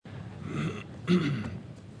On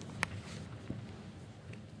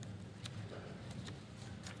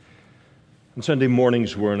Sunday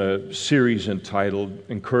mornings, we're in a series entitled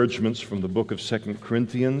Encouragements from the book of 2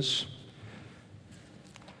 Corinthians.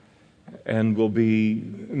 And we'll be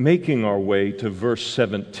making our way to verse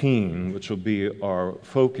 17, which will be our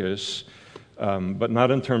focus, but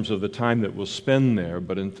not in terms of the time that we'll spend there,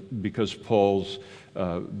 but because Paul's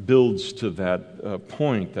builds to that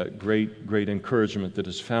point, that great encouragement that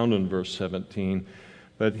is found in verse 17.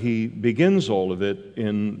 But he begins all of it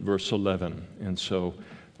in verse 11. And so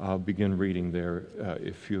I'll begin reading there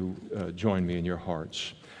if you join me in your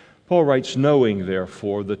hearts. Paul writes, "Knowing,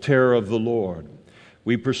 therefore, the terror of the Lord,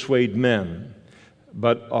 we persuade men,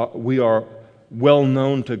 but we are well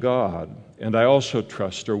known to God, and I also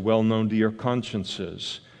trust are well known to your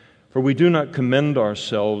consciences. For we do not commend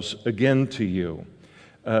ourselves again to you,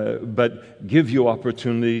 but give you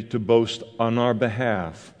opportunity to boast on our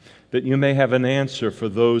behalf, that you may have an answer for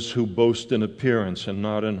those who boast in appearance and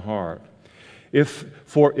not in heart. If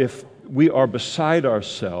we are beside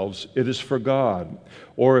ourselves, it is for God,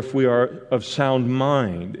 or if we are of sound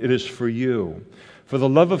mind, it is for you. For the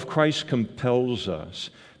love of Christ compels us,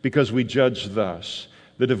 because we judge thus,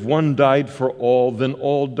 that if one died for all, then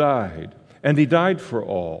all died. And he died for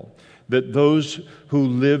all, that those who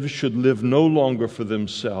live should live no longer for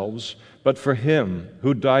themselves, but for him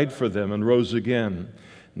who died for them and rose again.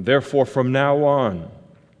 Therefore, from now on,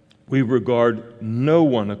 we regard no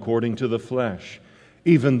one according to the flesh.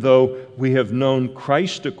 Even though we have known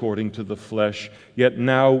Christ according to the flesh, yet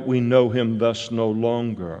now we know him thus no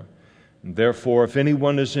longer. Therefore, if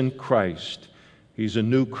anyone is in Christ, he's a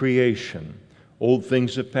new creation. Old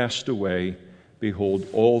things have passed away. Behold,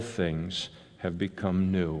 all things have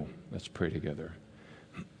become new." Let's pray together.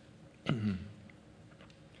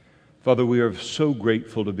 Father, we are so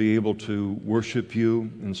grateful to be able to worship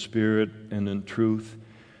you in spirit and in truth.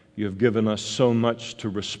 You have given us so much to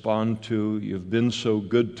respond to. You've been so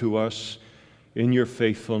good to us in your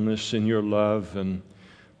faithfulness, in your love, and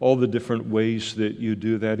all the different ways that you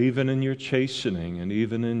do that, even in your chastening and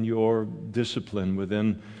even in your discipline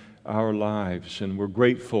within our lives. And we're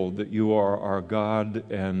grateful that you are our God,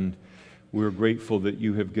 and we're grateful that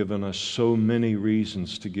you have given us so many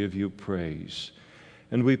reasons to give you praise.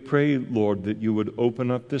 And we pray, Lord, that you would open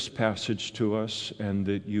up this passage to us and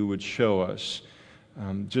that you would show us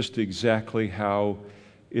just exactly how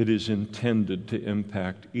it is intended to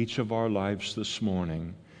impact each of our lives this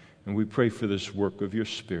morning. And we pray for this work of your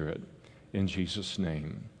Spirit. In Jesus'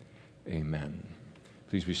 name, amen.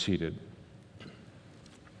 Please be seated.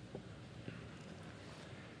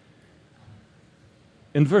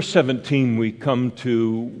 In verse 17, we come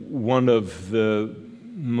to one of the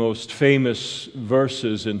most famous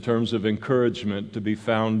verses in terms of encouragement to be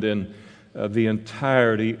found in the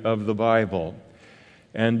entirety of the Bible.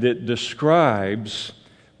 And it describes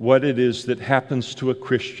what it is that happens to a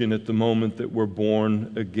Christian at the moment that we're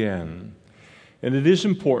born again. And it is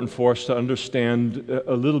important for us to understand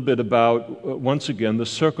a little bit about, once again, the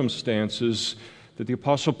circumstances that the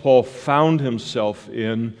Apostle Paul found himself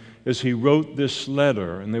in as he wrote this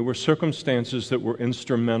letter. And they were circumstances that were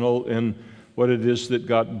instrumental in what it is that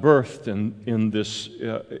got birthed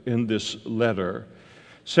in this letter.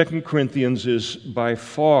 2 Corinthians is by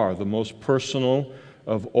far the most personal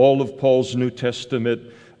of all of Paul's New Testament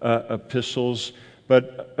epistles,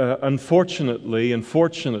 but unfortunately and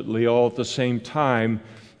fortunately all at the same time,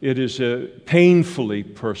 it is painfully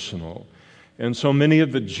personal. And so many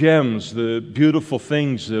of the gems, the beautiful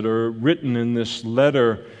things that are written in this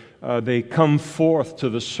letter, they come forth to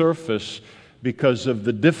the surface because of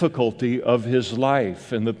the difficulty of his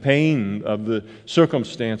life and the pain of the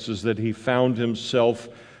circumstances that he found himself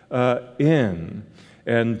in.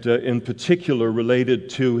 And in particular related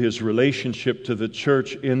to his relationship to the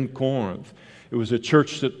church in Corinth. It was a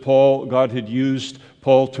church that God had used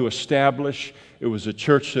Paul to establish. It was a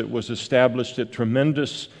church that was established at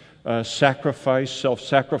tremendous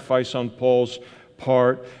self-sacrifice on Paul's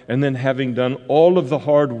part. And then having done all of the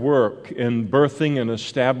hard work in birthing and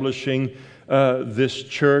establishing this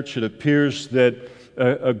church, it appears that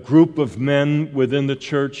a group of men within the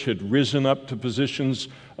church had risen up to positions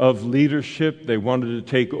of leadership. They wanted to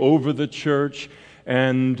take over the church,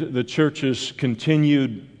 and the church's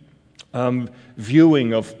continued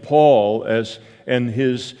viewing of Paul and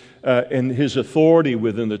his authority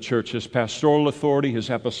within the church, his pastoral authority, his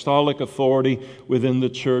apostolic authority within the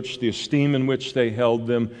church, the esteem in which they held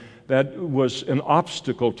them, that was an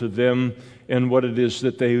obstacle to them in what it is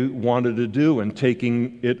that they wanted to do and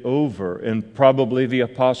taking it over. And probably the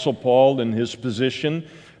Apostle Paul in his position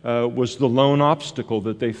was the lone obstacle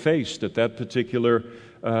that they faced at that particular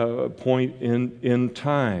point in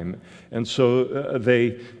time. And so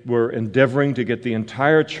they were endeavoring to get the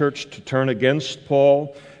entire church to turn against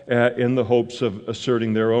Paul in the hopes of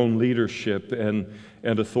asserting their own leadership and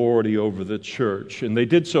authority over the church. And they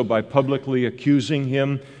did so by publicly accusing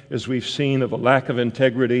him, as we've seen, of a lack of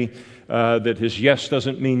integrity, that his yes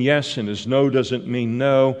doesn't mean yes and his no doesn't mean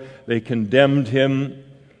no. They condemned him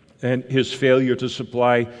and his failure to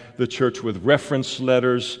supply the church with reference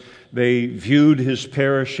letters. They viewed his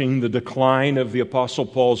perishing, the decline of the Apostle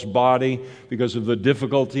Paul's body because of the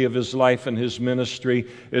difficulty of his life and his ministry,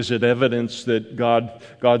 as an evidence that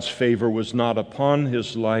God's favor was not upon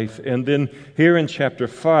his life. And then here in chapter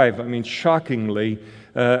 5, shockingly,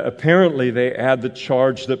 apparently they add the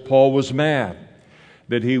charge that Paul was mad,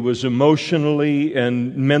 that he was emotionally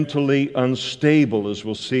and mentally unstable, as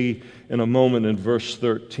we'll see in a moment in verse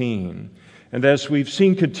 13. And as we've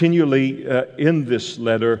seen continually in this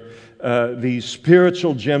letter, these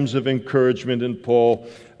spiritual gems of encouragement in Paul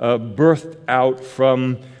birthed out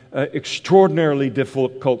from extraordinarily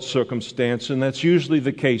difficult circumstance, and that's usually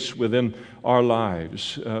the case within our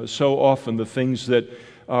lives. So often the things that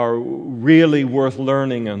are really worth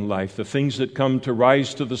learning in life, the things that come to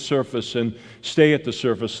rise to the surface and stay at the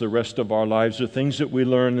surface the rest of our lives, are things that we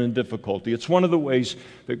learn in difficulty. It's one of the ways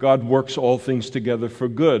that God works all things together for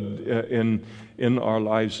good in our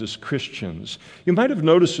lives as Christians. You might have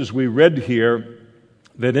noticed as we read here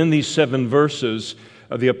that in these 7 verses,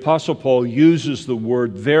 the Apostle Paul uses the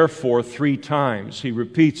word therefore 3 times. He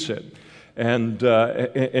repeats it, and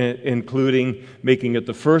including making it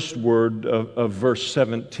the first word of verse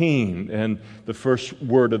 17, and the first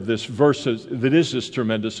word of this verse that is this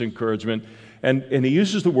tremendous encouragement. And he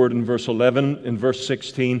uses the word in verse 11, in verse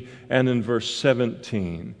 16, and in verse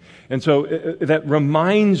 17. And so that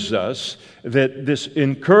reminds us that this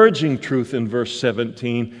encouraging truth in verse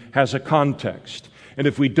 17 has a context. And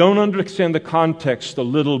if we don't understand the context a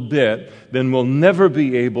little bit, then we'll never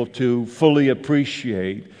be able to fully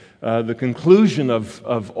appreciate the conclusion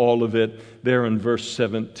of all of it there in verse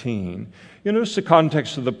 17. You notice the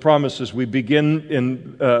context of the promise as we begin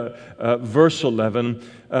in verse 11.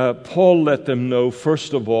 Paul let them know,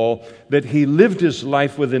 first of all, that he lived his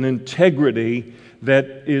life with an integrity that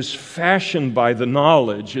is fashioned by the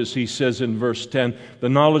knowledge, as he says in verse 10, the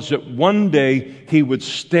knowledge that one day he would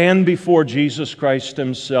stand before Jesus Christ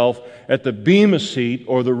himself at the bema seat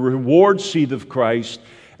or the reward seat of Christ,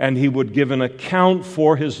 and he would give an account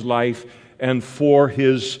for his life and for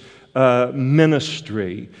his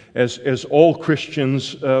ministry, as all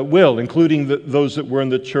Christians will, including those that were in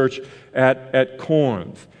the church at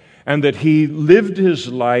Corinth. And that he lived his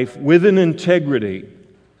life with an integrity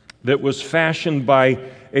that was fashioned by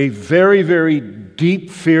a very, very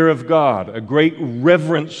deep fear of God, a great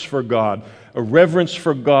reverence for God, a reverence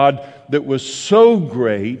for God that was so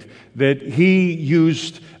great that he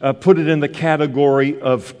put it in the category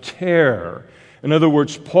of terror. In other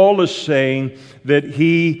words, Paul is saying that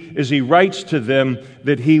he, as he writes to them,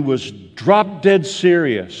 that he was drop dead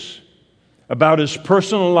serious about his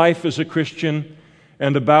personal life as a Christian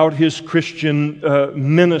and about his Christian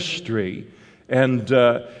ministry. And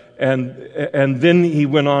then he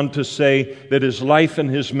went on to say that his life and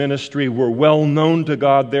his ministry were well known to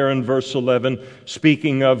God there in verse 11,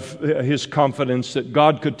 speaking of his confidence that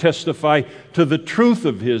God could testify to the truth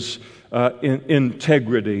of his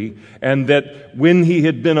integrity, and that when he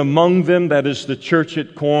had been among them, that is the church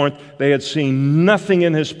at Corinth, they had seen nothing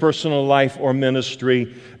in his personal life or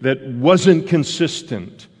ministry that wasn't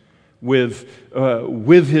consistent with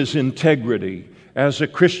his integrity as a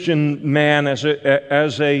Christian man, as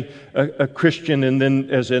a Christian, and then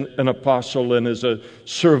as an apostle and as a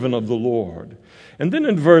servant of the Lord. And then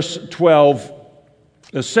in verse 12,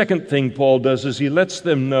 the second thing Paul does is he lets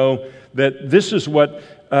them know that this is what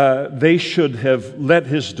they should have let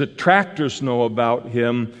his detractors know about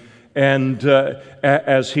him, and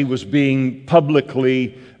as he was being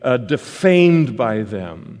publicly defamed by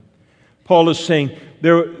them. Paul is saying,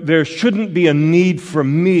 there shouldn't be a need for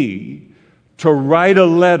me to write a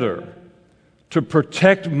letter to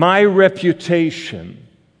protect my reputation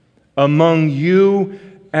among you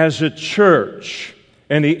as a church.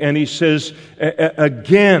 And he says,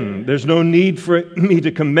 again, there's no need for me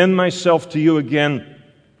to commend myself to you again,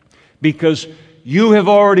 because you have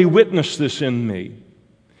already witnessed this in me.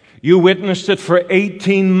 You witnessed it for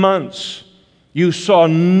 18 months. You saw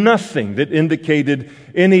nothing that indicated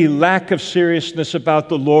any lack of seriousness about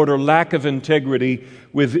the Lord or lack of integrity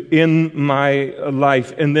within my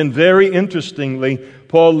life. And then very interestingly,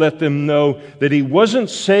 Paul let them know that he wasn't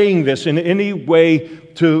saying this in any way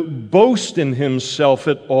to boast in himself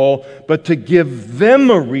at all, but to give them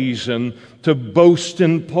a reason to boast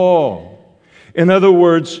in Paul. In other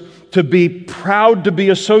words, to be proud to be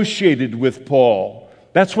associated with Paul.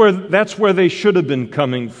 That's where they should have been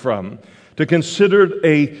coming from. To consider it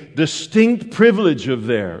a distinct privilege of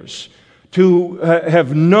theirs to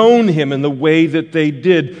have known him in the way that they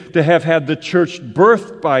did, to have had the church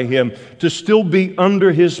birthed by him, to still be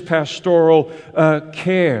under his pastoral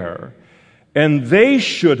care. And they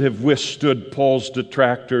should have withstood Paul's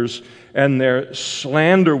detractors and their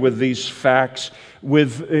slander with these facts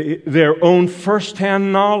with their own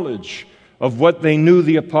firsthand knowledge of what they knew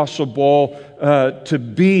the Apostle Paul to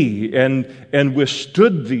be, and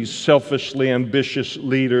withstood these selfishly ambitious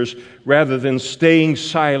leaders rather than staying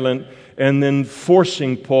silent and then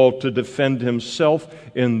forcing Paul to defend himself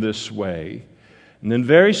in this way. And then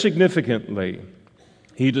very significantly,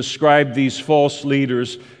 he described these false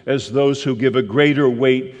leaders as those who give a greater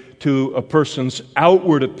weight to a person's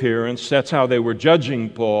outward appearance. That's how they were judging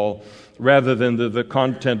Paul, rather than the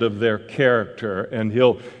content of their character. And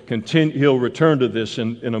he'll return to this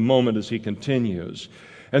in a moment as he continues.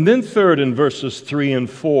 And then third, in verses 13 and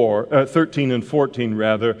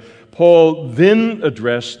 14, Paul then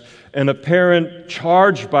addressed an apparent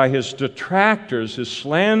charge by his detractors, his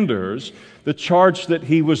slanders, the charge that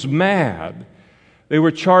he was mad. They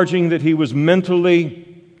were charging that he was mentally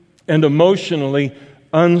and emotionally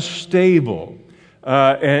unstable.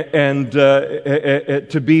 To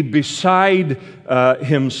be beside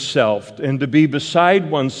himself. And to be beside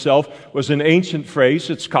oneself was an ancient phrase.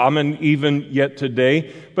 It's common even yet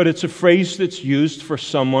today, but it's a phrase that's used for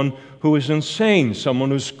someone who is insane,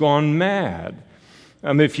 someone who's gone mad.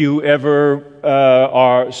 If you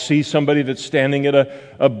ever see somebody that's standing at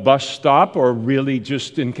a bus stop, or really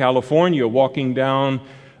just in California walking down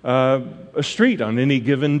a street on any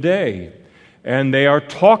given day, and they are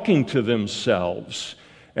talking to themselves.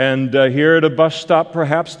 And here at a bus stop,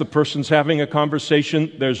 perhaps the person's having a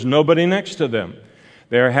conversation. There's nobody next to them.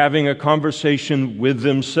 They're having a conversation with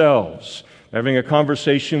themselves. They're having a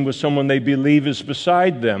conversation with someone they believe is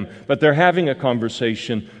beside them, but they're having a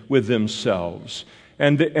conversation with themselves.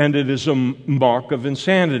 And it is a mark of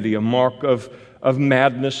insanity, a mark of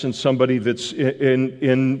madness, and somebody that's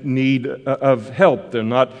in need of help. They're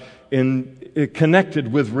not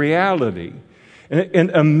connected with reality. And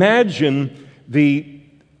imagine the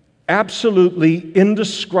absolutely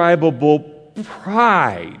indescribable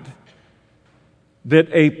pride that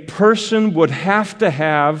a person would have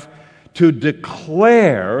to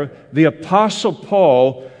declare the Apostle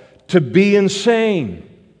Paul to be insane,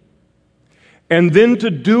 and then to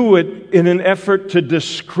do it in an effort to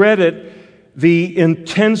discredit the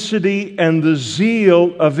intensity and the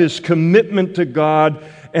zeal of his commitment to God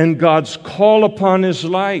and God's call upon his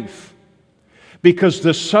life. Because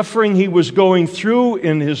the suffering he was going through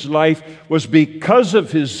in his life was because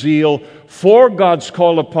of his zeal for God's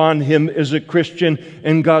call upon him as a Christian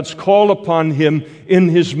and God's call upon him in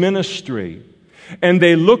his ministry. And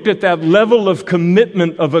they looked at that level of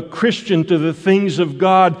commitment of a Christian to the things of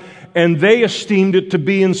God, and they esteemed it to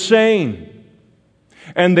be insane.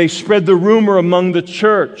 And they spread the rumor among the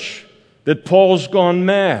church that Paul's gone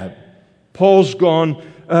mad, Paul's gone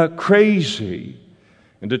crazy.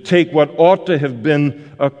 And to take what ought to have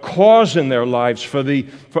been a cause in their lives for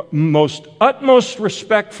utmost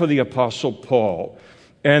respect for the Apostle Paul,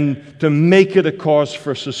 and to make it a cause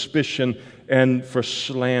for suspicion and for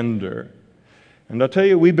slander. And I'll tell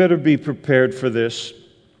you, we better be prepared for this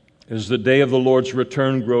as the day of the Lord's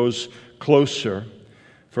return grows closer,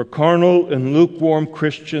 for carnal and lukewarm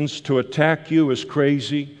Christians to attack you as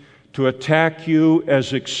crazy, to attack you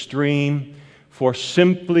as extreme, for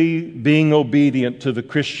simply being obedient to the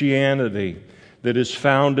Christianity that is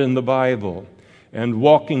found in the Bible, and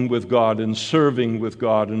walking with God and serving with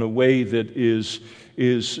God in a way that is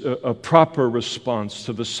a proper response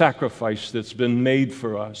to the sacrifice that's been made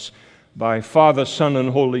for us by Father, Son, and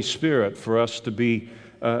Holy Spirit for us to be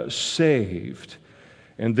saved.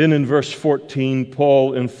 And then in verse 14,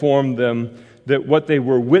 Paul informed them that what they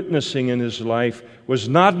were witnessing in his life was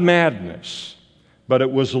not madness, but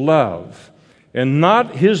it was love. And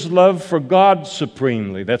not his love for God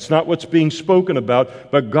supremely. That's not what's being spoken about,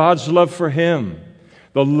 but God's love for him.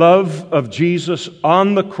 The love of Jesus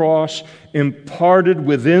on the cross imparted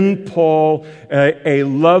within Paul a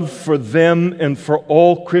love for them and for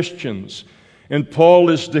all Christians. And Paul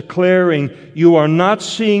is declaring, you are not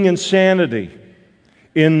seeing insanity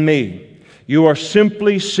in me. You are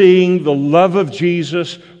simply seeing the love of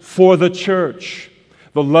Jesus for the church.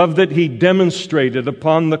 The love that he demonstrated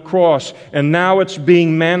upon the cross, and now it's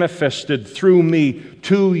being manifested through me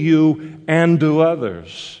to you and to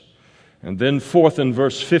others. And then fourth, in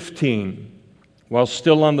verse 15, While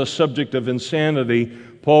still on the subject of insanity,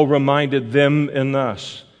 Paul reminded them and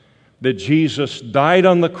us that Jesus died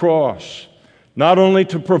on the cross, not only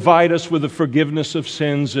to provide us with the forgiveness of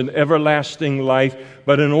sins and everlasting life,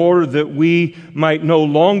 but in order that we might no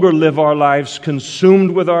longer live our lives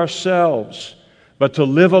consumed with ourselves, but to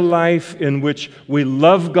live a life in which we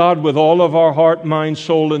love God with all of our heart, mind,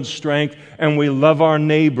 soul, and strength, and we love our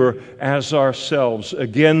neighbor as ourselves.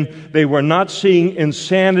 Again, they were not seeing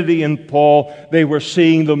insanity in Paul. They were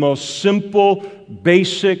seeing the most simple,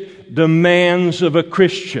 basic demands of a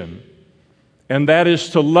Christian. And that is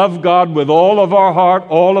to love God with all of our heart,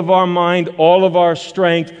 all of our mind, all of our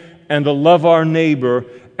strength, and to love our neighbor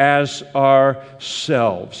as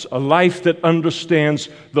ourselves. A life that understands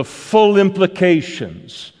the full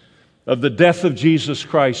implications of the death of Jesus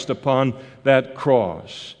Christ upon that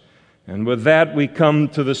cross. And with that, we come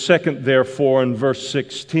to the second therefore in verse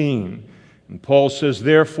 16. And Paul says,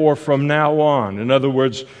 therefore, from now on, in other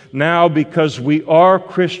words, now because we are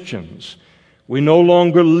Christians, we no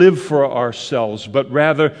longer live for ourselves, but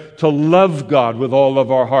rather to love God with all of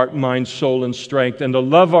our heart, mind, soul, and strength, and to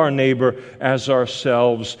love our neighbor as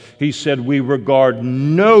ourselves. He said, we regard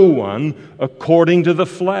no one according to the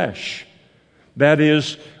flesh. That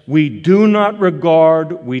is, we do not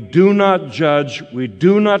regard, we do not judge, we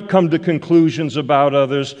do not come to conclusions about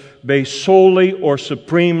others based solely or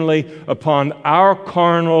supremely upon our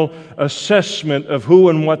carnal assessment of who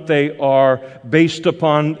and what they are based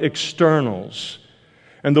upon externals.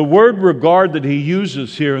 And the word regard that he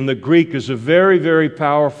uses here in the Greek is a very, very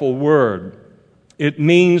powerful word. It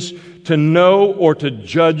means to know or to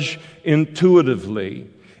judge intuitively.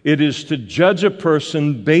 It is to judge a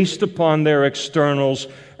person based upon their externals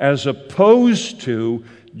as opposed to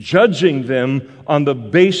judging them on the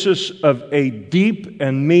basis of a deep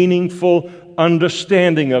and meaningful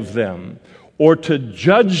understanding of them, or to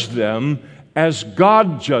judge them as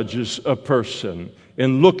God judges a person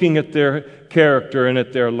in looking at their character and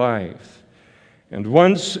at their life. And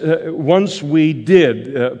once we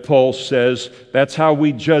did, Paul says, that's how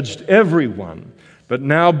we judged everyone. But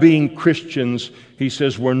now being Christians, he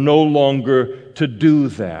says, we're no longer to do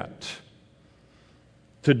that.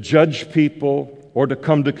 To judge people or to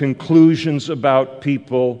come to conclusions about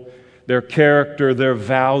people, their character, their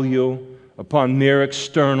value, upon mere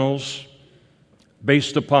externals,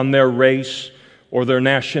 based upon their race or their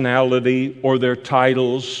nationality or their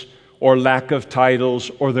titles or lack of titles,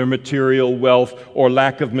 or their material wealth, or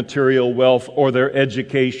lack of material wealth, or their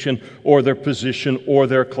education, or their position, or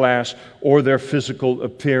their class, or their physical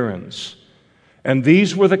appearance. And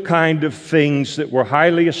these were the kind of things that were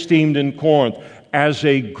highly esteemed in Corinth. As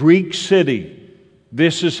a Greek city,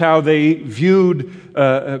 this is how they viewed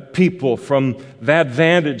people from that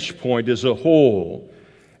vantage point as a whole.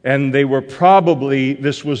 And they were probably,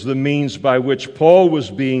 this was the means by which Paul was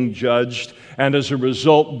being judged, and as a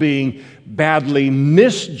result being badly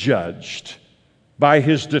misjudged by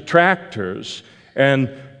his detractors, and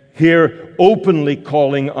here openly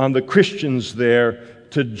calling on the Christians there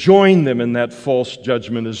to join them in that false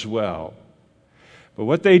judgment as well. But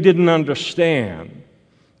what they didn't understand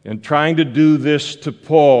in trying to do this to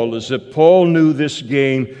Paul is that Paul knew this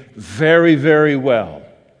game very, very well.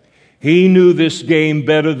 He knew this game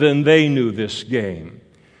better than they knew this game,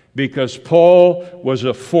 because Paul was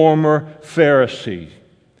a former Pharisee.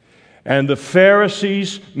 And the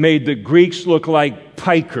Pharisees made the Greeks look like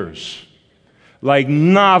pikers, like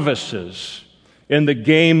novices in the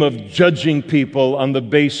game of judging people on the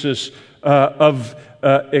basis of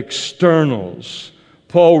externals.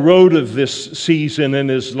 Paul wrote of this season in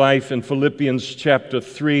his life in Philippians chapter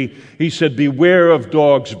 3. He said, beware of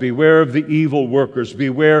dogs, beware of the evil workers,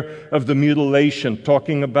 beware of the mutilation,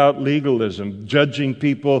 talking about legalism, judging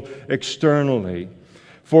people externally.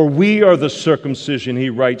 For we are the circumcision, he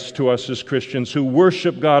writes to us as Christians, who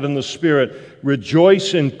worship God in the Spirit,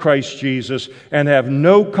 rejoice in Christ Jesus, and have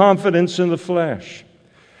no confidence in the flesh.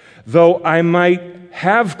 Though I might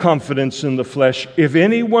have confidence in the flesh, if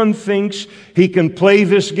anyone thinks he can play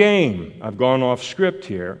this game, I've gone off script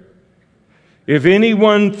here. If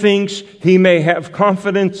anyone thinks he may have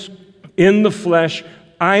confidence in the flesh,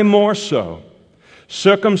 I more so.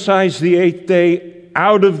 Circumcised the 8th day,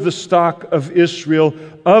 out of the stock of Israel,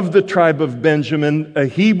 of the tribe of Benjamin, a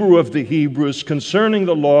Hebrew of the Hebrews, concerning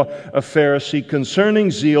the law, a Pharisee, concerning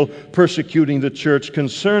zeal, persecuting the church,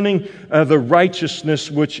 concerning the righteousness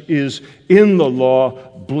which is in the law,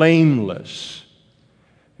 blameless.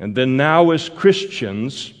 And then now as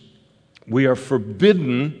Christians, we are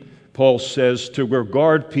forbidden, Paul says, to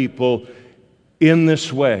regard people in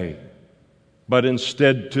this way, but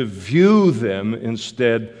instead to view them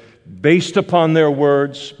based upon their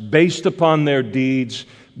words, based upon their deeds,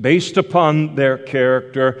 based upon their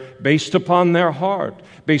character, based upon their heart,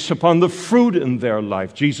 based upon the fruit in their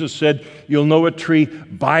life. Jesus said, you'll know a tree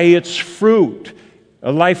by its fruit.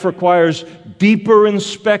 A life requires deeper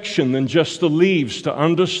inspection than just the leaves to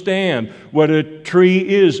understand what a tree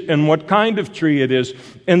is and what kind of tree it is.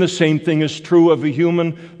 And the same thing is true of a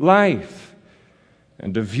human life.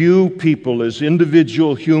 And to view people as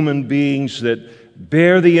individual human beings that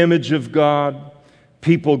bear the image of God,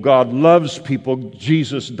 people God loves, people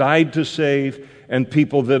Jesus died to save, and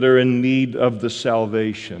people that are in need of the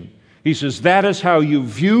salvation. He says that is how you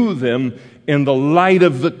view them in the light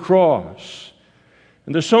of the cross.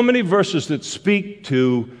 And there's so many verses that speak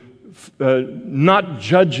to not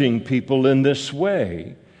judging people in this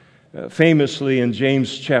way. Famously in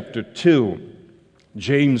James chapter 2,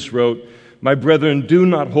 James wrote, "My brethren, do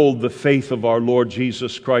not hold the faith of our Lord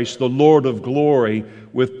Jesus Christ, the Lord of glory,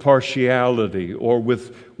 with partiality or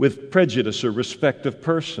with prejudice or respect of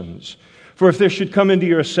persons. For if there should come into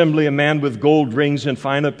your assembly a man with gold rings and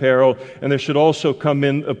fine apparel, and there should also come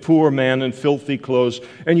in a poor man in filthy clothes,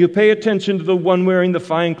 and you pay attention to the one wearing the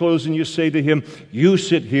fine clothes, and you say to him, 'You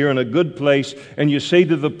sit here in a good place,' and you say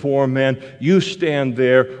to the poor man, 'You stand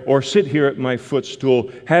there,' or 'Sit here at my footstool,'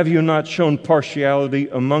 have you not shown partiality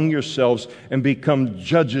among yourselves and become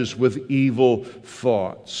judges with evil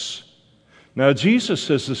thoughts?" Now, Jesus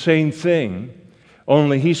says the same thing,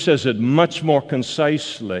 only he says it much more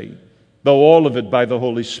concisely, though all of it by the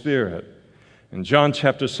Holy Spirit. In John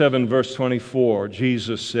chapter 7, verse 24,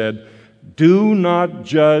 Jesus said, "Do not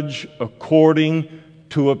judge according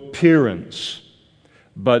to appearance,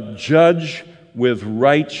 but judge with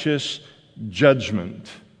righteous judgment."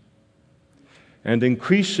 And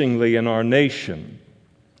increasingly in our nation,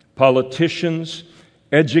 politicians,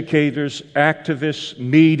 educators, activists,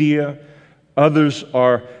 media, others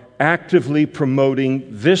are actively promoting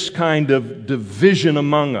this kind of division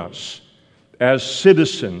among us as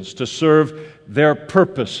citizens to serve their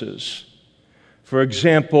purposes. For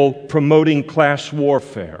example, promoting class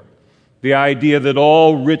warfare, the idea that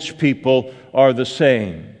all rich people are the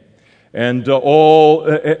same, and all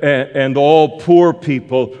poor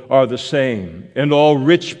people are the same, and all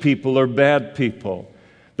rich people are bad people.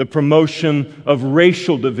 The promotion of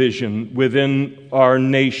racial division within our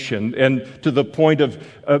nation, and to the point of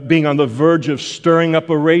being on the verge of stirring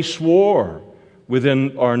up a race war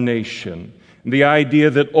within our nation. The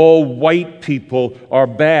idea that all white people are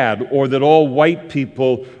bad, or that all white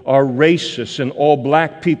people are racist, and all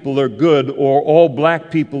black people are good, or all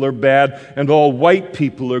black people are bad, and all white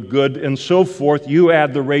people are good, and so forth. You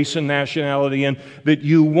add the race and nationality in that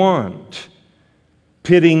you want.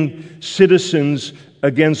 Pitting citizens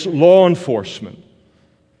against law enforcement,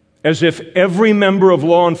 as if every member of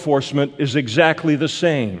law enforcement is exactly the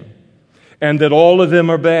same, and that all of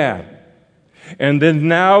them are bad. And then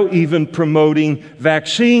now even promoting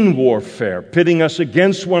vaccine warfare, pitting us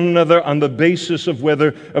against one another on the basis of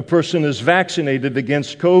whether a person is vaccinated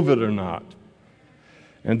against COVID or not.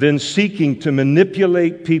 And then seeking to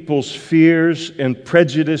manipulate people's fears and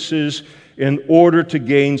prejudices in order to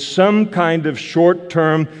gain some kind of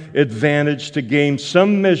short-term advantage, to gain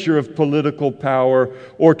some measure of political power,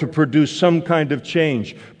 or to produce some kind of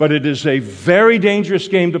change. But it is a very dangerous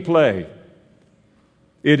game to play.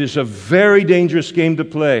 It is a very dangerous game to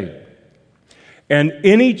play. And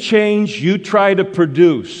any change you try to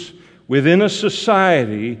produce within a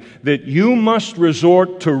society that you must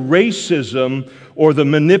resort to racism or the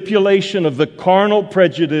manipulation of the carnal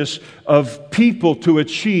prejudice of people to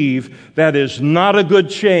achieve, that is not a good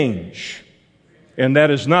change. And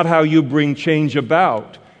that is not how you bring change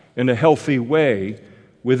about in a healthy way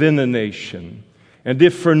within a nation. And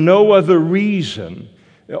if for no other reason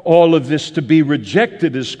all of this to be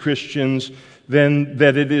rejected as Christians, then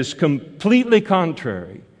that it is completely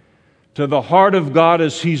contrary to the heart of God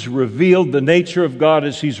as He's revealed, the nature of God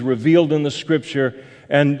as He's revealed in the Scripture,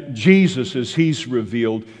 and Jesus as He's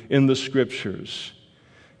revealed in the Scriptures.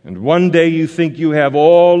 And one day you think you have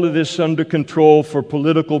all of this under control for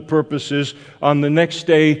political purposes. On the next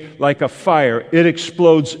day, like a fire, it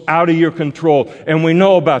explodes out of your control. And we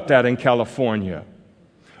know about that in California.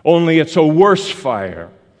 Only it's a worse fire,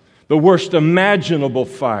 the worst imaginable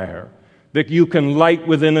fire that you can light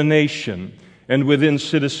within a nation and within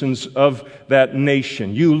citizens of that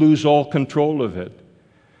nation. You lose all control of it.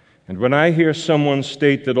 And when I hear someone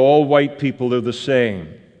state that all white people are the same,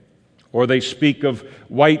 or they speak of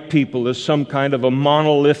white people as some kind of a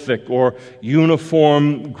monolithic or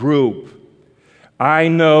uniform group, I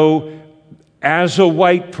know as a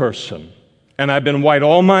white person, and I've been white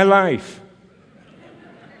all my life,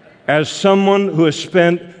 as someone who has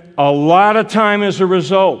spent a lot of time as a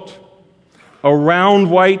result around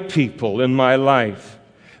white people in my life,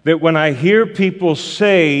 that when I hear people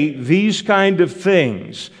say these kind of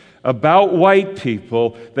things about white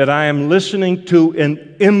people, that I am listening to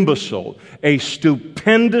an imbecile, a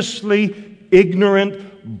stupendously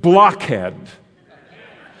ignorant blockhead.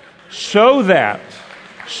 So that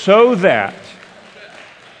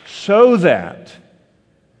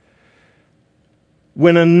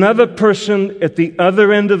when another person at the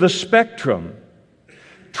other end of the spectrum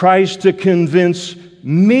tries to convince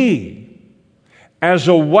me as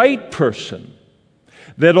a white person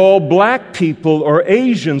that all black people or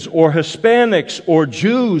Asians or Hispanics or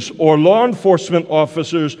Jews or law enforcement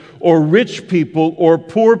officers or rich people or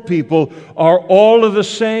poor people are all of the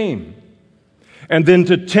same, and then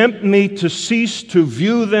to tempt me to cease to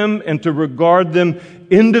view them and to regard them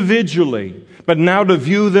individually, but now to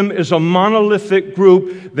view them as a monolithic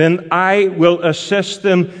group, then I will assess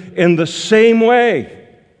them in the same way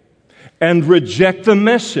and reject the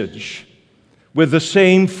message with the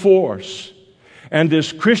same force. And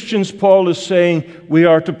as Christians, Paul is saying, we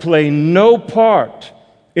are to play no part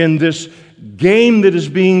in this game that is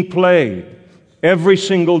being played every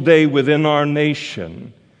single day within our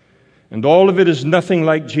nation. And all of it is nothing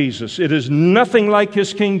like Jesus. It is nothing like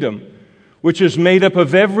His kingdom, which is made up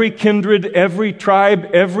of every kindred, every tribe,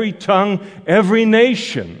 every tongue, every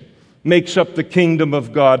nation makes up the kingdom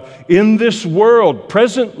of God in this world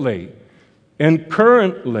presently and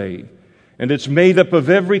currently. And it's made up of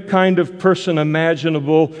every kind of person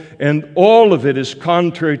imaginable, and all of it is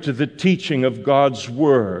contrary to the teaching of God's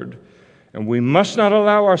Word. And we must not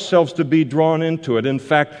allow ourselves to be drawn into it. In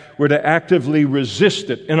fact, we're to actively resist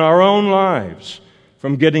it in our own lives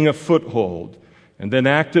from getting a foothold, and then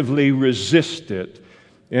actively resist it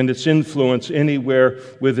and its influence anywhere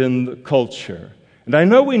within the culture. And I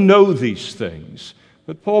know we know these things,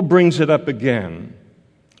 but Paul brings it up again.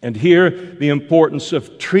 And here, the importance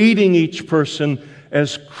of treating each person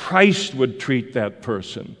as Christ would treat that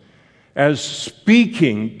person, as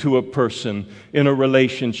speaking to a person in a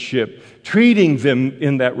relationship, treating them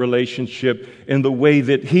in that relationship in the way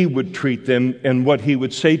that He would treat them and what He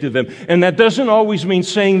would say to them. And that doesn't always mean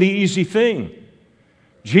saying the easy thing.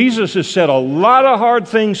 Jesus has said a lot of hard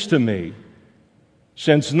things to me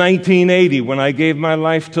since 1980 when I gave my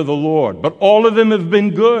life to the Lord, but all of them have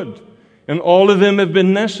been good. And all of them have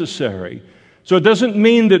been necessary. So it doesn't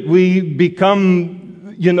mean that we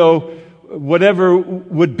become, whatever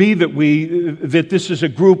would be that this is a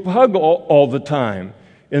group hug all the time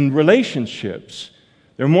in relationships.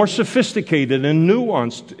 They're more sophisticated and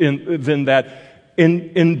nuanced than that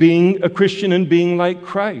in being a Christian and being like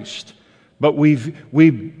Christ. But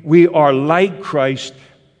we are like Christ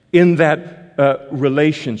in that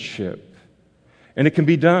relationship. And it can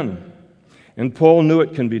be done. And Paul knew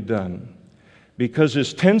it can be done. Because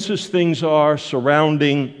as tense as things are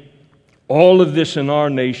surrounding all of this in our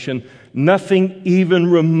nation, nothing even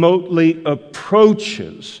remotely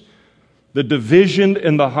approaches the division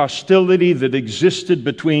and the hostility that existed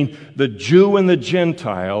between the Jew and the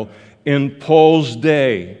Gentile in Paul's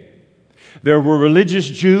day. There were religious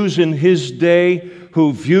Jews in his day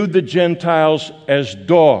who viewed the Gentiles as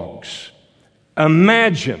dogs.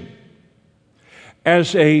 Imagine,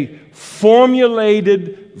 as a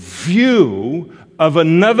formulated view of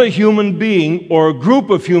another human being or a group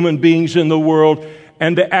of human beings in the world,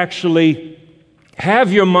 and to actually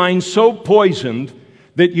have your mind so poisoned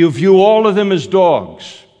that you view all of them as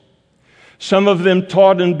dogs. Some of them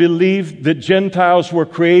taught and believed that Gentiles were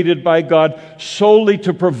created by God solely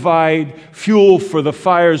to provide fuel for the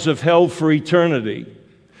fires of hell for eternity.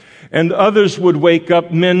 And others would wake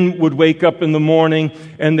up, men would wake up in the morning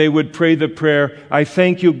and they would pray the prayer, I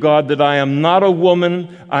thank you, God, that I am not a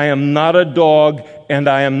woman, I am not a dog, and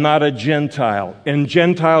I am not a Gentile. And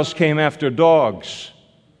Gentiles came after dogs.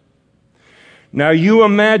 Now you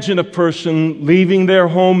imagine a person leaving their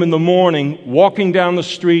home in the morning, walking down the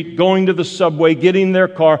street, going to the subway, getting in their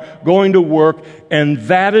car, going to work, and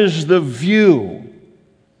that is the view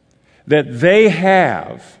that they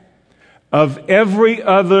have of every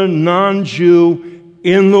other non-Jew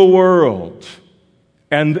in the world.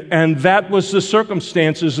 And that was the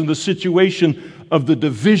circumstances and the situation of the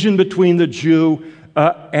division between the Jew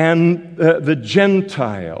and the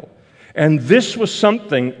Gentile. And this was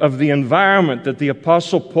something of the environment that the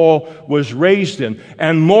Apostle Paul was raised in,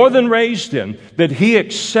 and more than raised in, that he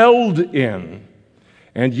excelled in.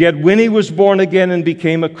 And yet when he was born again and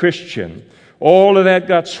became a Christian, all of that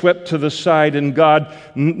got swept to the side, and God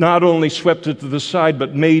not only swept it to the side,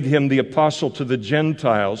 but made him the apostle to the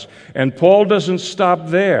Gentiles. And Paul doesn't stop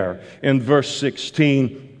there in verse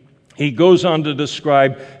 16. he goes on to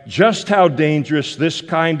describe just how dangerous this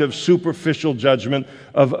kind of superficial judgment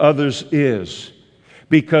of others is,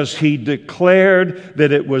 because he declared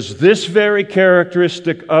that it was this very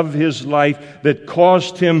characteristic of his life that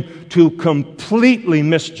caused him to completely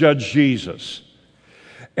misjudge Jesus.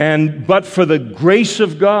 But for the grace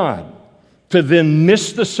of God, to then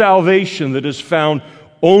miss the salvation that is found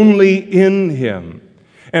only in him.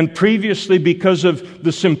 And previously, because of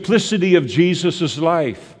the simplicity of Jesus'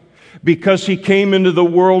 life, because he came into the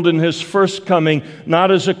world in his first coming,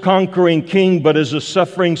 not as a conquering king, but as a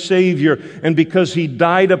suffering Savior, and because he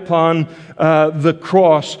died upon the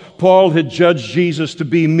cross, Paul had judged Jesus to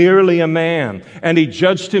be merely a man, and he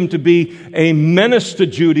judged him to be a menace to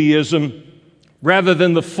Judaism rather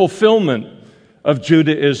than the fulfillment of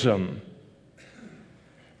Judaism.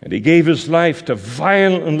 And he gave his life to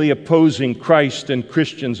violently opposing Christ and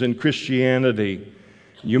Christians and Christianity.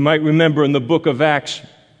 You might remember in the book of Acts,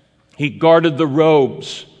 he guarded the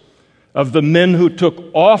robes of the men who took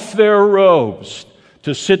off their robes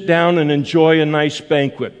to sit down and enjoy a nice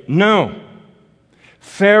banquet. No.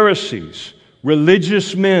 Pharisees,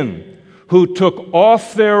 religious men who took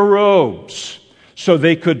off their robes so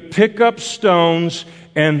they could pick up stones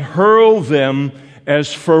and hurl them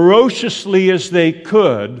as ferociously as they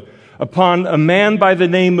could upon a man by the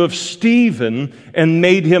name of Stephen, and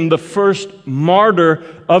made him the first martyr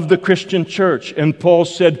of the Christian church. And Paul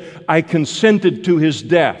said, I consented to his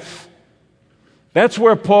death. That's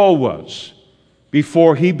where Paul was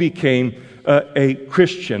before he became a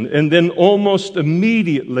Christian. And then almost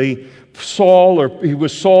immediately, he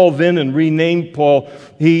was Saul then and renamed Paul,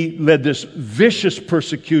 he led this vicious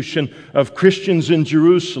persecution of Christians in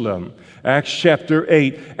Jerusalem. Acts chapter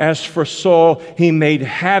 8, as for Saul, he made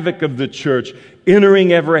havoc of the church,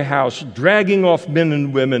 entering every house, dragging off men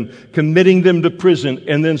and women, committing them to prison.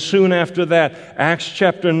 And then soon after that, Acts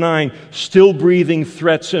chapter 9, still breathing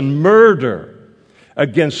threats and murder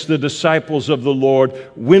against the disciples of the Lord,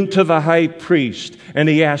 went to the high priest, and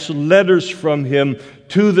he asked letters from him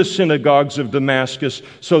to the synagogues of Damascus,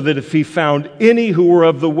 so that if he found any who were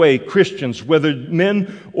of the way, Christians, whether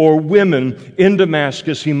men or women, in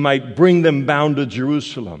Damascus, he might bring them bound to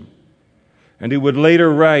Jerusalem. And he would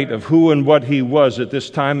later write of who and what he was at this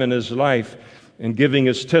time in his life, and giving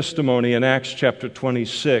his testimony in Acts chapter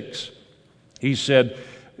 26. He said,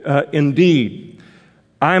 indeed,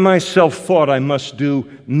 I myself thought I must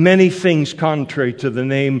do many things contrary to the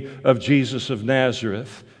name of Jesus of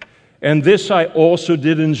Nazareth. And this I also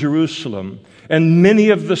did in Jerusalem. And many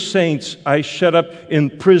of the saints I shut up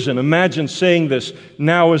in prison. Imagine saying this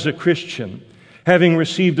now as a Christian, having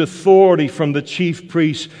received authority from the chief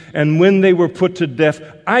priests. And when they were put to death,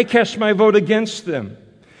 I cast my vote against them.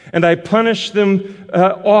 And I punished them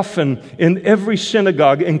often in every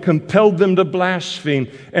synagogue and compelled them to blaspheme.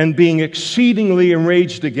 And being exceedingly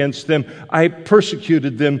enraged against them, I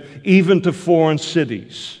persecuted them even to foreign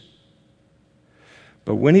cities.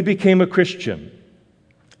 But when he became a Christian,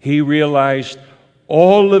 he realized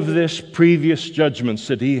all of this previous judgments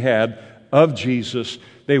that he had of Jesus,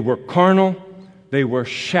 they were carnal, they were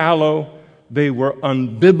shallow, they were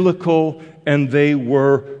unbiblical, and they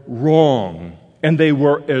were wrong. And they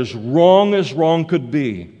were as wrong could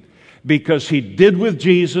be, because he did with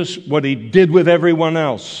Jesus what he did with everyone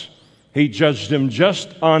else. He judged him just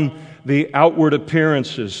on the outward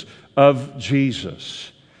appearances of Jesus.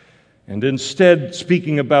 And instead,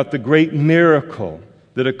 speaking about the great miracle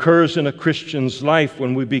that occurs in a Christian's life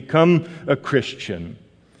when we become a Christian,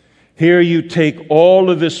 here you take all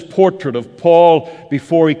of this portrait of Paul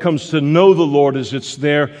before he comes to know the Lord as it's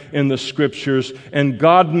there in the Scriptures, and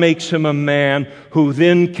God makes him a man who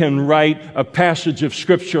then can write a passage of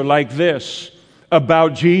Scripture like this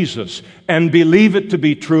about Jesus and believe it to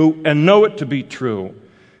be true and know it to be true.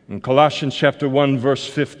 In Colossians chapter 1, verse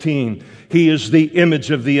 15, he is the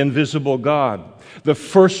image of the invisible God, the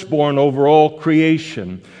firstborn over all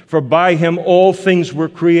creation. For by him all things were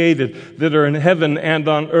created that are in heaven and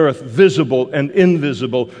on earth, visible and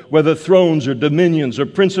invisible, whether thrones or dominions or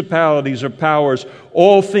principalities or powers.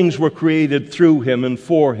 All things were created through him and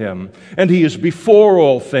for him. And he is before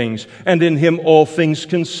all things, and in him all things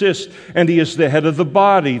consist. And he is the head of the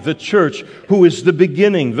body, the church, who is the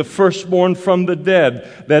beginning, the firstborn from the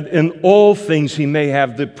dead, that in all things he may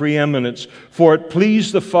have the preeminence. For it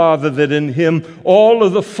pleased the Father that in him all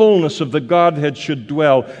of the fullness of the Godhead should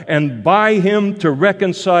dwell, and by him to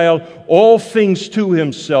reconcile all things to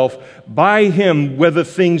himself, by him, whether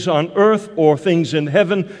things on earth or things in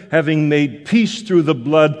heaven, having made peace through the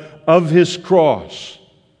blood of his cross.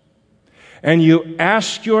 And you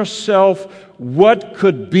ask yourself, what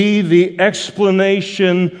could be the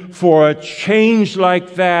explanation for a change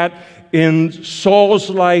like that in Saul's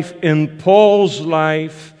life, in Paul's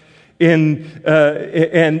life, and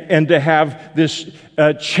to have this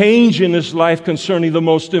change in his life concerning the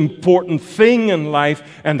most important thing in life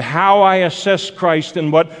and how I assess Christ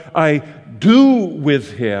and what I do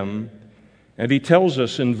with Him. And he tells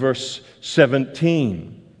us in verse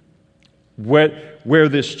 17 where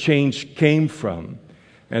this change came from.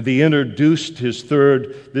 And he introduced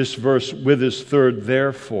this verse with his third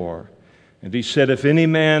therefore. And he said, if any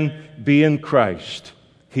man be in Christ,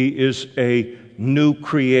 he is a new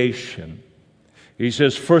creation. He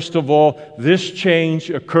says, first of all, this change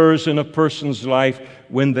occurs in a person's life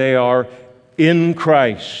when they are in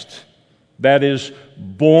Christ. That is,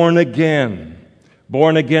 born again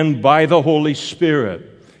by the Holy Spirit.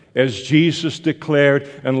 As Jesus declared,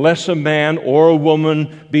 unless a man or a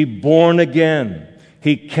woman be born again,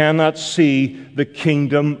 he cannot see the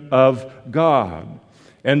kingdom of God.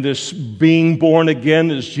 And this being born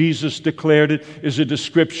again, as Jesus declared it, is a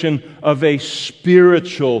description of a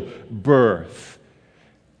spiritual birth.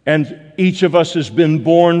 And each of us has been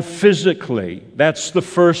born physically. That's the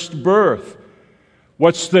first birth.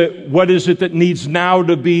 What is it that needs now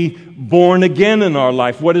to be born again in our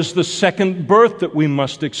life? What is the second birth that we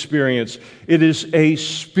must experience? It is a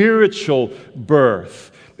spiritual birth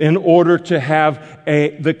in order to have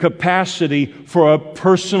the capacity for a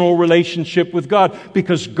personal relationship with God,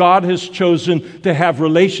 because God has chosen to have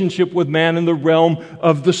relationship with man in the realm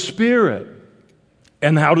of the Spirit.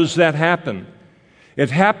 And how does that happen? It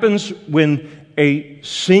happens when a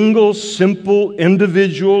single, simple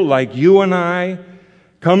individual like you and I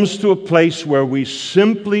comes to a place where we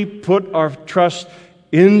simply put our trust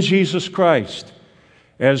in Jesus Christ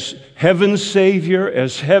as heaven's Savior,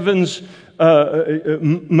 as heaven's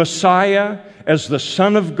Messiah, as the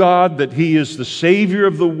Son of God, that He is the Savior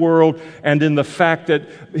of the world, and in the fact that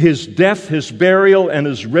His death, His burial, and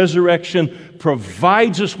His resurrection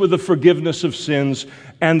provides us with the forgiveness of sins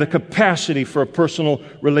and the capacity for a personal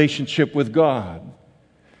relationship with God.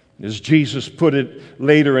 As Jesus put it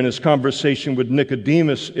later in His conversation with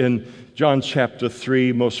Nicodemus in John chapter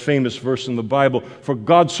 3, most famous verse in the Bible, for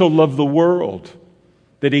God so loved the world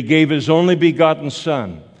that He gave His only begotten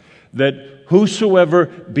Son, that whosoever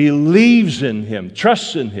believes in Him,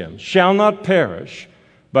 trusts in Him, shall not perish,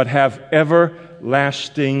 but have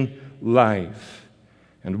everlasting life.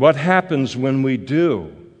 And what happens when we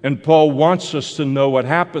do? And Paul wants us to know what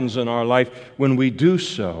happens in our life when we do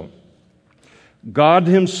so. God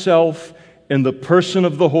Himself, in the person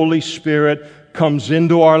of the Holy Spirit, comes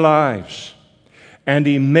into our lives, and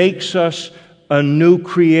He makes us a new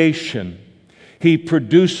creation. He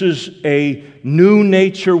produces a new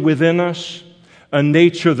nature within us, a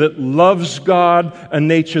nature that loves God, a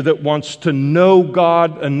nature that wants to know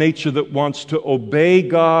God, a nature that wants to obey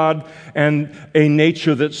God, and a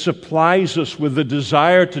nature that supplies us with the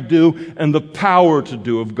desire to do and the power to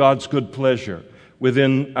do of God's good pleasure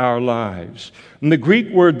within our lives. And the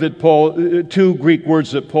Greek word that two Greek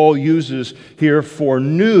words that Paul uses here for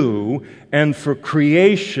new and for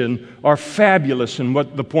creation are fabulous in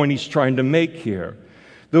what the point he's trying to make here.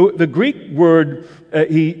 The Greek word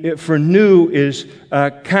for new is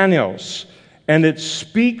kainos, and it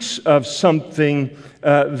speaks of something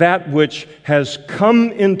that which has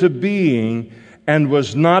come into being and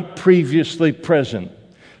was not previously present.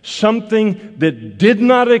 Something that did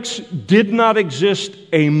not exist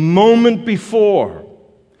a moment before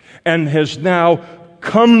and has now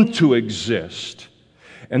come to exist.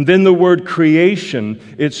 And then the word creation,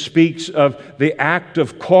 it speaks of the act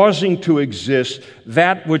of causing to exist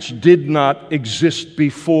that which did not exist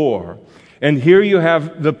before. And here you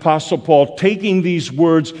have the Apostle Paul taking these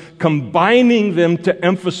words, combining them to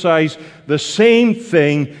emphasize the same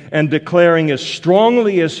thing and declaring as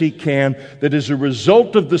strongly as he can that as a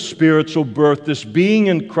result of the spiritual birth, this being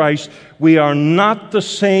in Christ, we are not the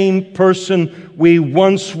same person we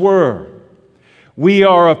once were. We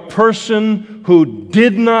are a person who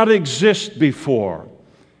did not exist before,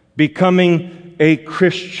 becoming a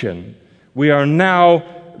Christian. We are now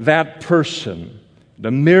that person.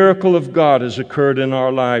 The miracle of God has occurred in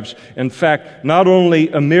our lives. In fact, not only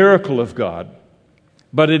a miracle of God,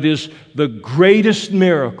 but it is the greatest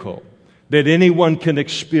miracle that anyone can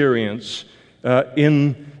experience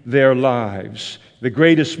in their lives. The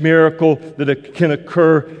greatest miracle that can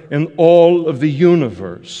occur in all of the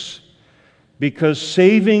universe. Because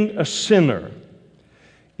saving a sinner,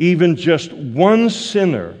 even just one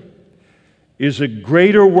sinner, is a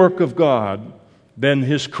greater work of God than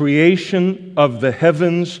His creation of the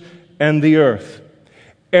heavens and the earth.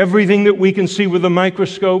 Everything that we can see with a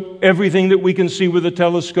microscope, everything that we can see with a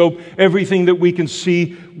telescope, everything that we can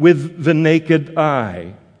see with the naked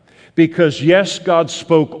eye. Because yes, God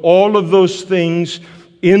spoke all of those things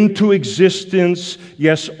into existence.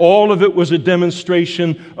 Yes, all of it was a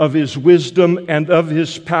demonstration of His wisdom and of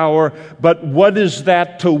His power. But what is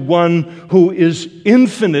that to one who is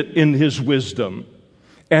infinite in His wisdom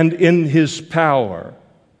and in His power?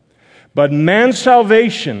 But man's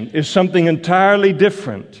salvation is something entirely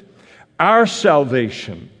different. Our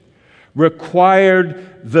salvation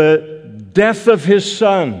required the death of His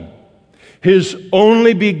Son, His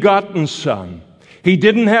only begotten Son. He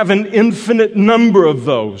didn't have an infinite number of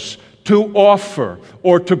those to offer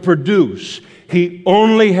or to produce. He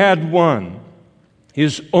only had one,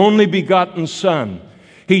 His only begotten Son.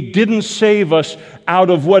 He didn't save us out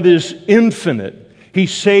of what is infinite. He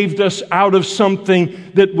saved us out of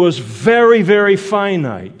something that was very, very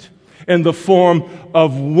finite in the form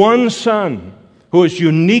of one Son who is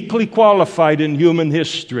uniquely qualified in human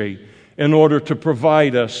history in order to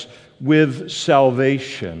provide us with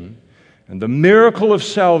salvation. And the miracle of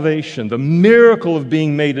salvation, the miracle of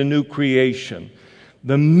being made a new creation,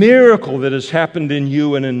 the miracle that has happened in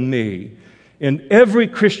you and in me, in every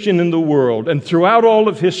Christian in the world, and throughout all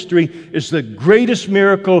of history, is the greatest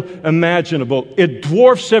miracle imaginable. It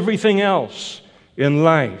dwarfs everything else in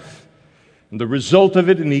life. And the result of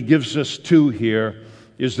it, and he gives us two here,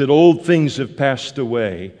 is that old things have passed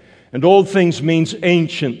away. And old things means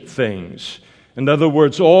ancient things. In other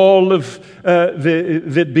words, all of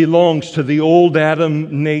that belongs to the old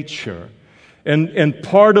Adam nature. And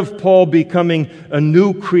part of Paul becoming a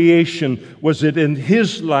new creation was that in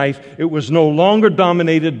his life it was no longer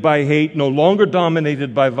dominated by hate, no longer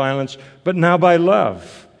dominated by violence, but now by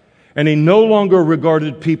love. And he no longer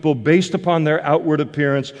regarded people based upon their outward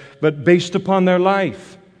appearance, but based upon their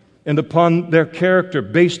life and upon their character,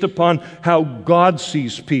 based upon how God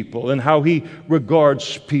sees people and how He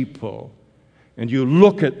regards people. And you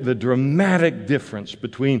look at the dramatic difference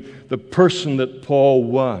between the person that Paul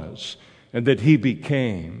was and that he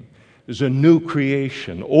became. There's a new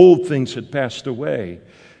creation. Old things had passed away.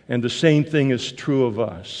 And the same thing is true of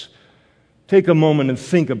us. Take a moment and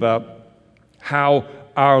think about how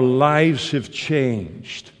our lives have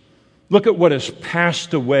changed. Look at what has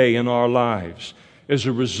passed away in our lives as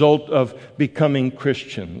a result of becoming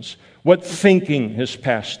Christians. What thinking has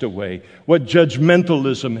passed away, what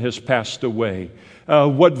judgmentalism has passed away,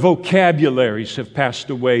 what vocabularies have passed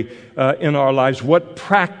away in our lives, what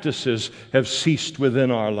practices have ceased within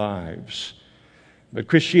our lives. But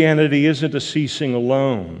Christianity isn't a ceasing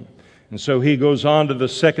alone. And so he goes on to the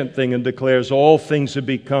second thing and declares all things have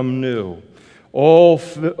become new.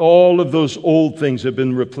 All of those old things have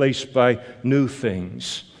been replaced by new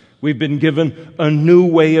things. We've been given a new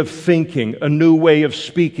way of thinking, a new way of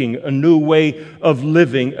speaking, a new way of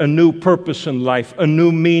living, a new purpose in life, a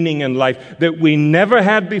new meaning in life that we never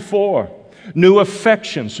had before, new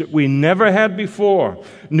affections that we never had before,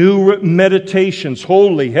 new meditations,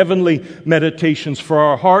 holy, heavenly meditations for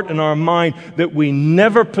our heart and our mind that we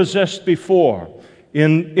never possessed before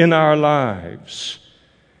in our lives,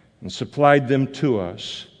 and supplied them to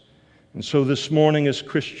us. And so this morning as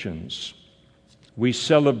Christians, we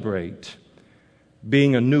celebrate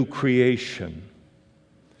being a new creation.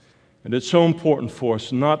 And it's so important for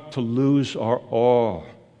us not to lose our awe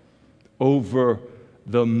over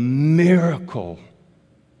the miracle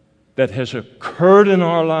that has occurred in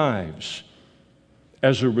our lives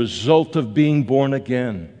as a result of being born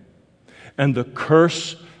again, and the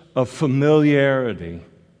curse of familiarity.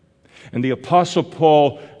 And the Apostle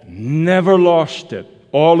Paul never lost it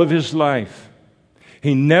all of his life.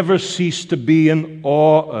 He never ceased to be in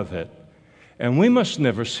awe of it. And we must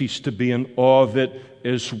never cease to be in awe of it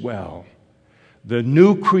as well. The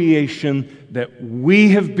new creation that we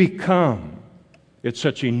have become at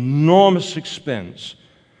such enormous expense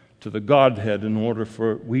to the Godhead in order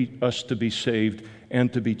for us to be saved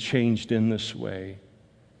and to be changed in this way.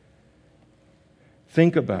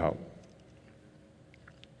 Think about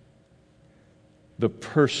the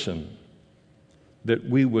person that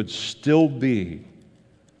we would still be,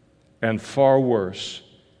 and far worse,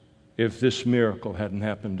 if this miracle hadn't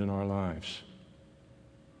happened in our lives.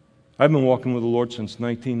 I've been walking with the Lord since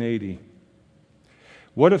 1980.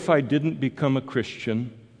 What if I didn't become a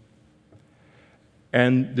Christian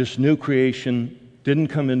and this new creation didn't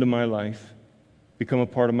come into my life, become a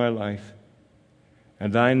part of my life,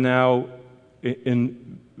 and I now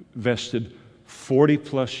invested 40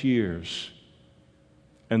 plus years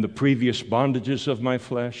in the previous bondages of my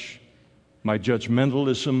flesh, my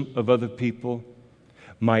judgmentalism of other people,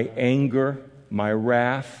 my anger, my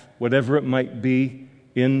wrath, whatever it might be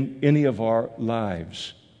in any of our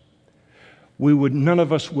lives. None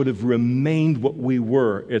of us would have remained what we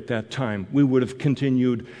were at that time. We would have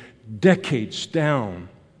continued decades down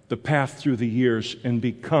the path through the years and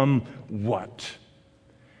become what?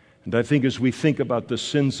 And I think as we think about the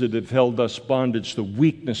sins that have held us bondage, the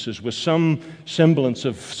weaknesses, with some semblance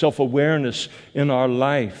of self-awareness in our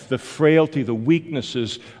life, the frailty, the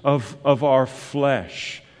weaknesses of our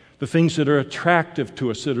flesh, the things that are attractive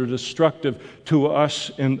to us, that are destructive to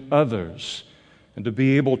us and others, and to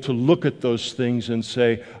be able to look at those things and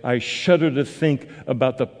say, I shudder to think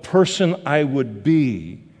about the person I would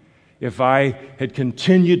be if I had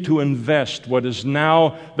continued to invest what is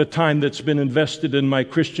now the time that's been invested in my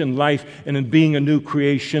Christian life and in being a new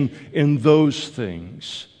creation in those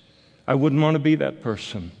things. I wouldn't want to be that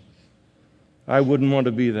person. I wouldn't want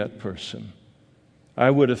to be that person. I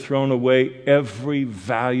would have thrown away every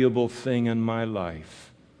valuable thing in my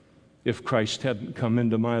life if Christ hadn't come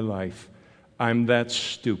into my life. I'm that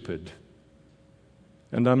stupid.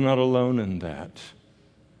 And I'm not alone in that.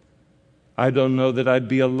 I don't know that I'd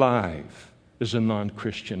be alive as a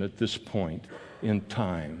non-Christian at this point in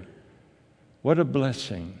time. What a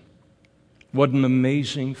blessing. What an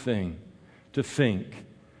amazing thing to think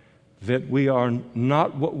that we are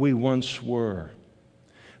not what we once were,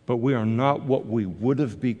 but we are not what we would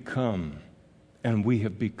have become, and we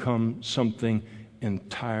have become something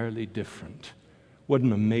entirely different. What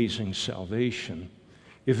an amazing salvation.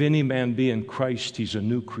 If any man be in Christ, he's a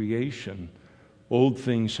new creation. Old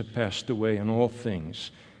things have passed away, and all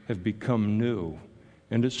things have become new.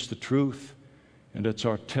 And it's the truth, and it's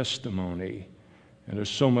our testimony. And there's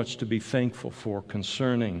so much to be thankful for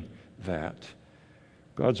concerning that.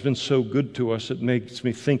 God's been so good to us, it makes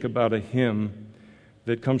me think about a hymn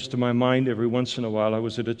that comes to my mind every once in a while. I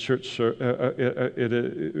was at a church a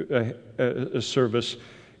service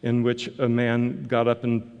in which a man got up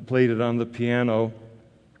and played it on the piano,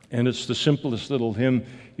 and it's the simplest little hymn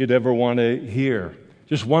you'd ever want to hear.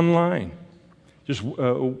 Just one line, just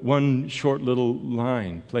one short little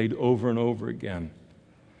line played over and over again.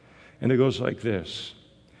 And it goes like this.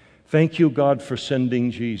 Thank you, God, for sending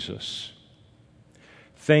Jesus.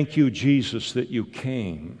 Thank you, Jesus, that you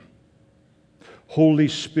came. Holy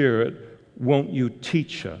Spirit, won't you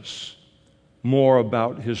teach us more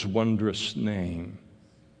about his wondrous name?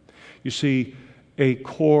 You see, a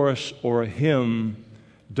chorus or a hymn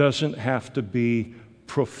doesn't have to be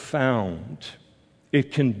profound.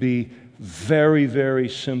 It can be very, very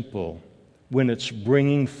simple when it's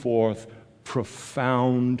bringing forth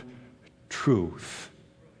profound truth.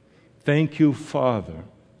 Thank you, Father.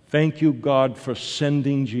 Thank you, God, for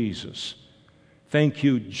sending Jesus. Thank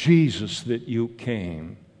you, Jesus, that you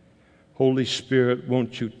came. Holy Spirit,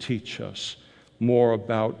 won't you teach us more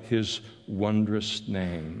about his wondrous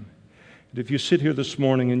name? And if you sit here this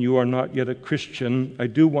morning and you are not yet a Christian, I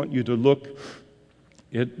do want you to look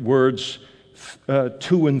at words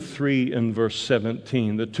 2 and 3 in verse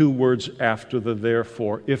 17, the two words after the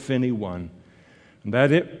therefore, if anyone. And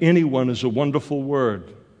that anyone is a wonderful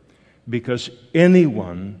word because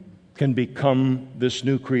anyone can become this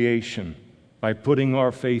new creation by putting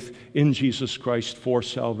our faith in Jesus Christ for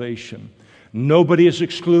salvation. Nobody is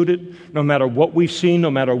excluded, no matter what we've seen,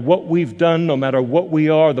 no matter what we've done, no matter what we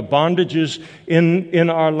are, the bondages in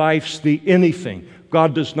our lives, the anything.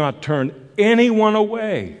 God does not turn anyone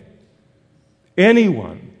away.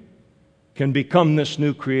 Anyone can become this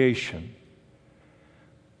new creation.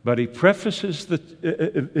 But he prefaces the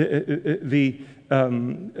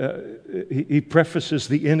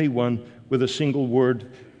anyone with a single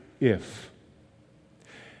word, if.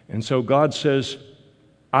 And so God says,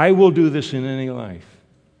 I will do this in any life,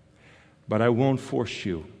 but I won't force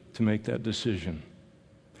you to make that decision.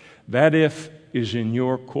 That if is in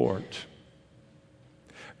your court.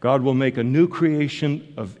 God will make a new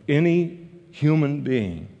creation of any human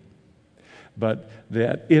being, but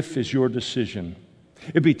that if is your decision.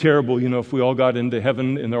 It'd be terrible, if we all got into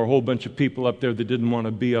heaven and there were a whole bunch of people up there that didn't want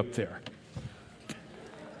to be up there.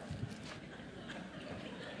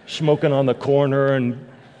 Smoking on the corner and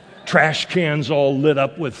trash cans all lit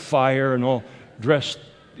up with fire and all dressed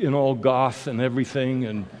in all goth and everything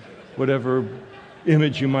and whatever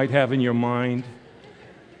image you might have in your mind.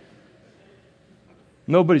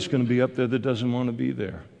 Nobody's going to be up there that doesn't want to be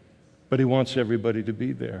there. But he wants everybody to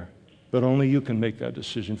be there. But only you can make that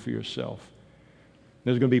decision for yourself.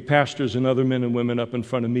 There's going to be pastors and other men and women up in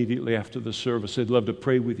front immediately after the service. They'd love to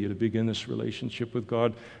pray with you to begin this relationship with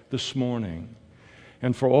God this morning.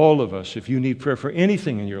 And for all of us, if you need prayer for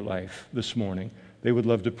anything in your life this morning, they would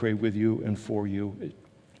love to pray with you and for you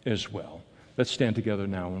as well. Let's stand together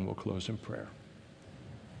now and we'll close in prayer.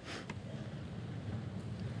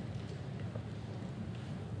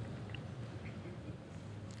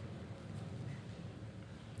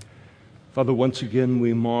 Father, once again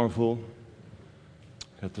we marvel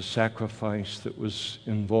at the sacrifice that was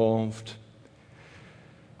involved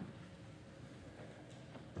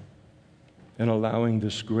in allowing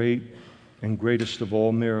this great and greatest of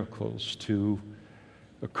all miracles to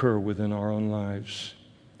occur within our own lives.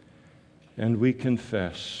 And we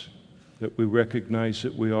confess that we recognize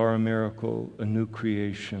that we are a miracle, a new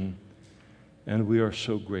creation, and we are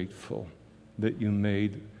so grateful that you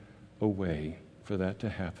made a way for that to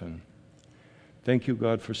happen. Thank you,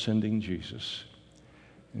 God, for sending Jesus.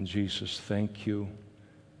 And Jesus, thank you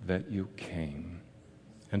that you came.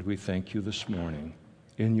 And we thank you this morning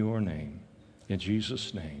in your name. In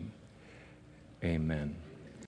Jesus' name, amen.